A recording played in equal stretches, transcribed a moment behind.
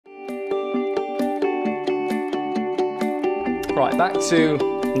Right, back to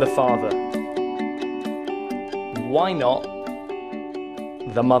the father. Why not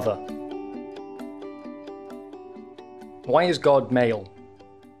the mother? Why is God male?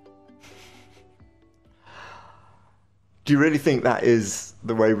 Do you really think that is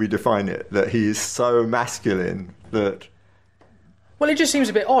the way we define it? That he is so masculine that... Well, it just seems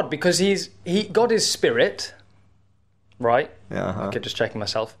a bit odd because God is spirit, right? Yeah, Okay, just checking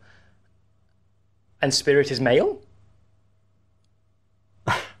myself. And spirit is male?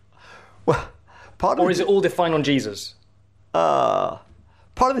 Well, Or is it all defined on Jesus? Part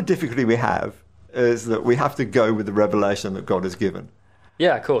of the difficulty we have is that we have to go with the revelation that God has given.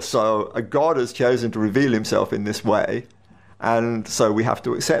 Yeah, of course. So God has chosen to reveal himself in this way, and so we have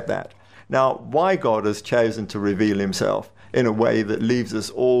to accept that. Now, why God has chosen to reveal himself in a way that leaves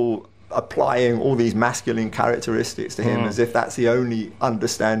us all applying all these masculine characteristics to him as if that's the only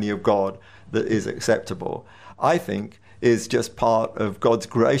understanding of God that is acceptable, I think is just part of God's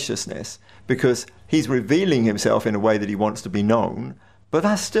graciousness, because he's revealing himself in a way that he wants to be known, but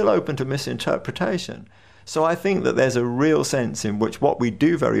that's still open to misinterpretation. So I think that there's a real sense in which what we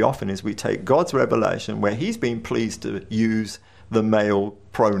do very often is we take God's revelation where he's been pleased to use the male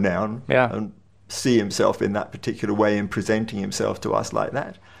pronoun and see himself in that particular way in presenting himself to us like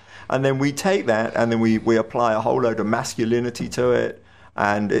that. And then we take that and then we apply a whole load of masculinity to it,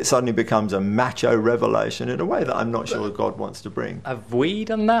 and it suddenly becomes a macho revelation in a way that I'm not sure God wants to bring. Have we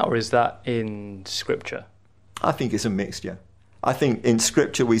done that, or is that in Scripture? I think it's a mixture. I think in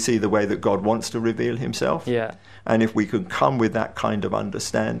Scripture we see the way that God wants to reveal himself. Yeah. And if we could come with that kind of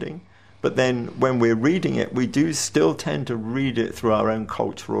understanding. But then when we're reading it, we do still tend to read it through our own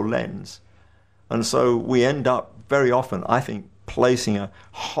cultural lens. And so we end up very often, I think, placing a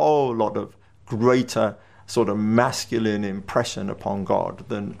whole lot of greater sort of masculine impression upon God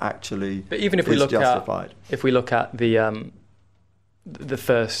than actually but even if we is look justified. If we look at the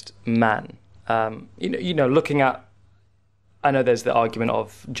first man, looking at, I know there's the argument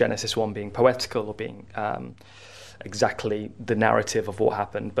of Genesis 1 being poetical or being exactly the narrative of what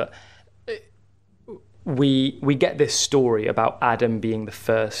happened, but we get this story about Adam being the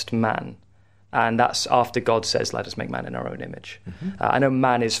first man, and that's after God says, let us make man in our own image. I know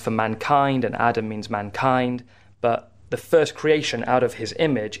man is for mankind and Adam means mankind, but the first creation out of his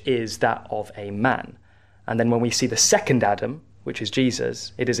image is that of a man. And then when we see the second Adam, which is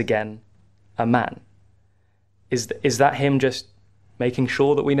Jesus, it is again a man. Is that him just making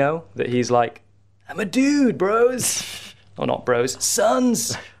sure that we know that he's like, I'm a dude, bros. Or not bros,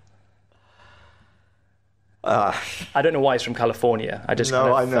 sons. I don't know why he's from California. I just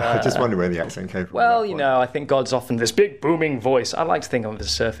I know. I just wonder where the accent came from. Well, I think God's often this big booming voice. I like to think of him as a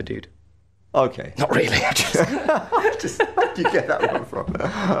surfer dude. Okay. Not really. Where do you get that one from?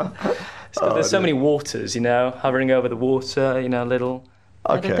 There's so many waters, hovering over the water, little.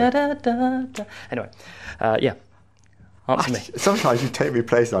 Okay. Anyway, yeah. Answer me. Sometimes you take me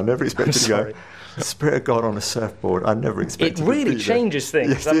places I never expected to go. The Spirit of God on a surfboard. I never expected. It really changes things.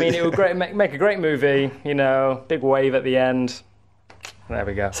 Yes, it would make a great movie. Big wave at the end. There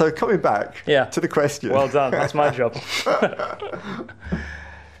we go. So coming back to the question. Well done. That's my job.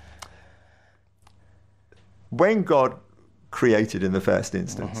 When God created in the first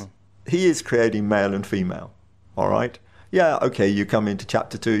instance, he is creating male and female. All right? Yeah, okay, you come into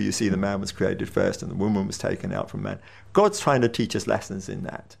chapter 2, you see the man was created first and the woman was taken out from man. God's trying to teach us lessons in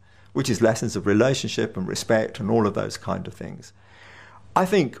that, which is lessons of relationship and respect and all of those kind of things. I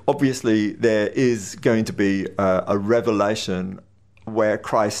think, obviously, there is going to be a revelation where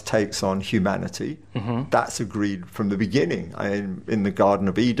Christ takes on humanity. That's agreed from the beginning. In the Garden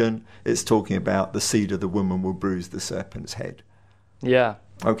of Eden, it's talking about the seed of the woman will bruise the serpent's head. Yeah.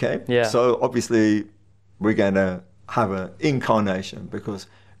 Okay? Yeah. So, obviously, we're going to have an incarnation, because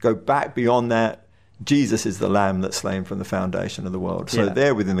go back beyond that, Jesus is the lamb that's slain from the foundation of the world. So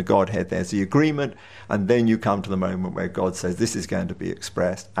there within the Godhead, there's the agreement, and then you come to the moment where God says this is going to be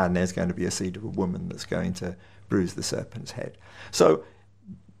expressed, and there's going to be a seed of a woman that's going to bruise the serpent's head. So,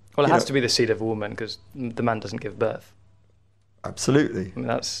 well, it has to be the seed of a woman, because the man doesn't give birth. Absolutely.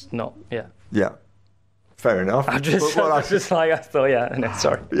 That's not, Yeah. Fair enough. I thought, no,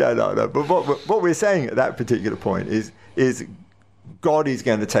 sorry. Yeah, no. But what we're saying at that particular point is God is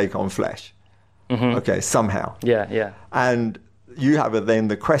going to take on flesh. Okay, somehow. Yeah. And you have then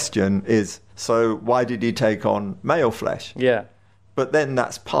the question is, so why did he take on male flesh? Yeah. But then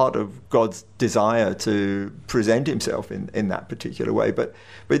that's part of God's desire to present himself in that particular way. But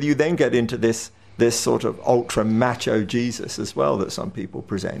you then get into this sort of ultra macho Jesus as well that some people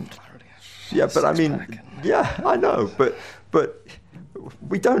present. Yeah, but I mean, yeah, I know. But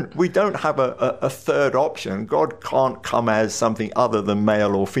we don't have a third option. God can't come as something other than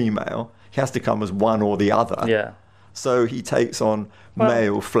male or female. He has to come as one or the other. Yeah. So he takes on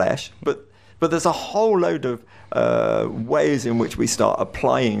male flesh. But there's a whole load of ways in which we start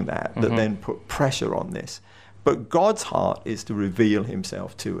applying that then put pressure on this. But God's heart is to reveal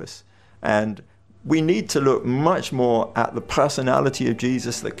himself to us. And we need to look much more at the personality of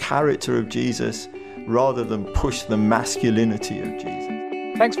Jesus, the character of Jesus, rather than push the masculinity of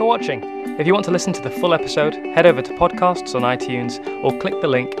Jesus. Thanks for watching. If you want to listen to the full episode, head over to podcasts on iTunes or click the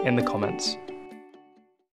link in the comments.